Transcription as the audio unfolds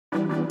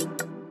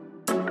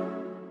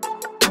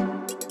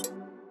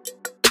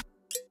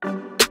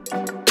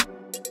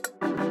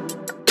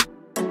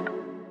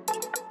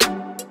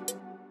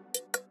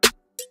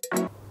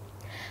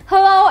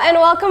and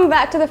welcome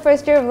back to the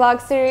first year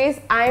vlog series.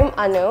 I'm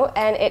Anu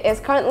and it is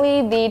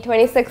currently the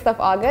 26th of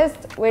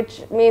August,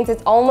 which means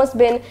it's almost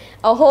been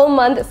a whole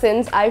month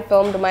since I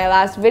filmed my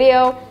last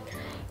video.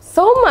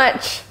 So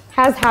much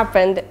has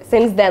happened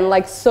since then,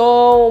 like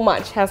so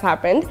much has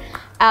happened.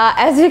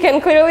 As you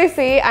can clearly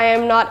see, I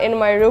am not in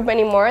my room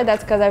anymore.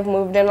 That's because I've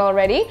moved in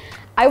already.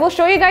 I will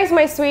show you guys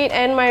my suite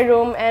and my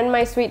room and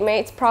my suite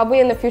mates probably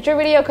in the future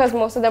video because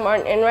most of them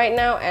aren't in right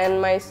now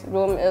and my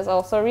room is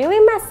also really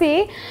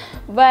messy.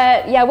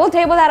 But yeah, we'll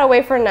table that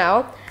away for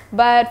now.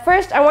 But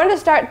first, I wanted to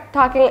start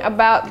talking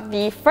about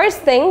the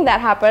first thing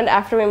that happened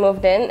after we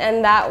moved in,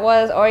 and that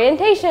was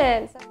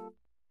orientation.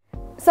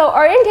 So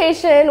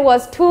orientation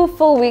was 2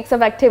 full weeks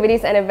of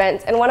activities and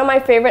events, and one of my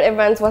favorite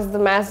events was the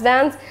mass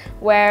dance,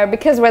 where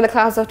because we're the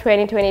class of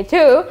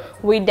 2022,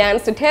 we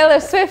danced to Taylor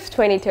Swift's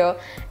 22.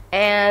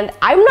 And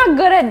I'm not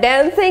good at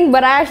dancing,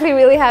 but I actually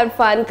really had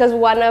fun because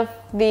one of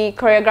the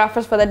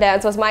choreographers for the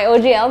dance was my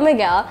OGL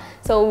Miguel.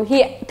 So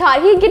he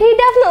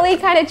definitely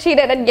kind of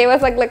cheated and gave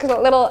us like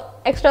little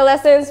extra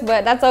lessons,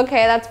 but that's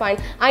okay, that's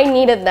fine. I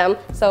needed them,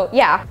 so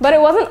yeah. But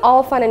it wasn't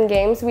all fun and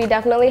games. We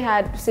definitely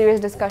had serious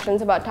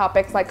discussions about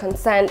topics like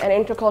consent and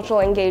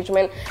intercultural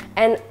engagement,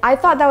 and I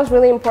thought that was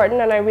really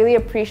important, and I really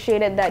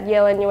appreciated that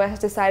Yale-NUS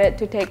decided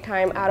to take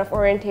time out of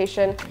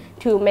orientation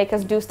to make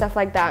us do stuff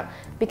like that,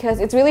 because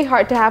it's really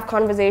hard to have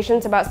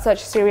conversations about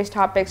such serious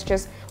topics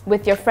just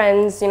with your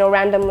friends, you know,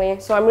 randomly.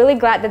 So I'm really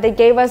glad that they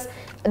gave us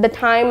the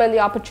time and the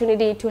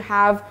opportunity to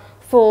have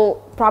full,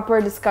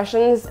 proper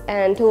discussions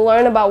and to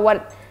learn about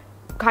what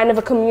kind of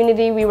a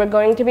community we were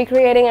going to be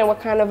creating and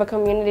what kind of a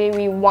community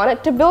we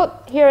wanted to build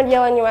here at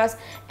Yale-NUS,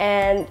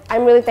 and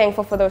I'm really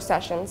thankful for those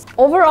sessions.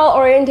 Overall,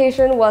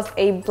 orientation was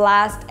a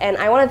blast, and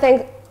I want to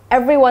thank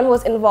everyone who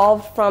was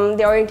involved, from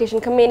the orientation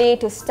committee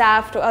to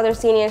staff to other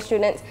senior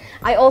students.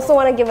 I also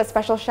want to give a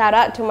special shout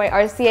out to my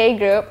RCA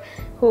group,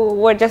 who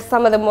were just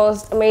some of the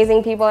most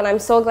amazing people, and I'm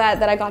so glad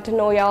that I got to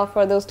know y'all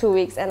for those 2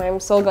 weeks, and I'm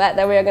so glad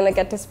that we're gonna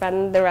get to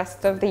spend the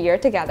rest of the year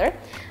together.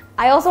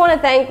 I also want to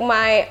thank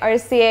my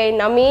RCA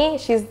Nami.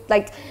 She's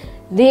like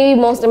the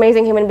most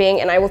amazing human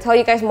being, and I will tell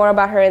you guys more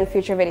about her in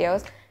future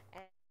videos.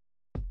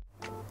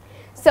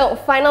 So,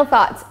 final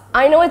thoughts.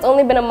 I know it's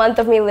only been a month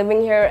of me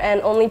living here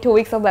and only 2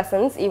 weeks of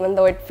lessons, even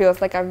though it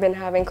feels like I've been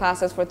having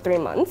classes for 3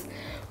 months.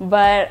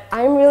 But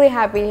I'm really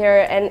happy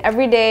here, and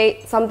every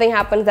day something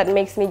happens that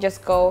makes me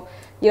just go,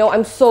 you know,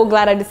 I'm so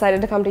glad I decided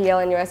to come to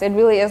Yale-NUS. It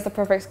really is the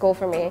perfect school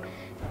for me.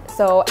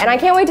 So, and I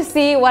can't wait to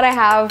see what I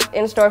have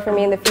in store for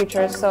me in the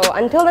future. So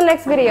until the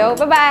next video,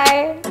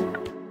 bye-bye!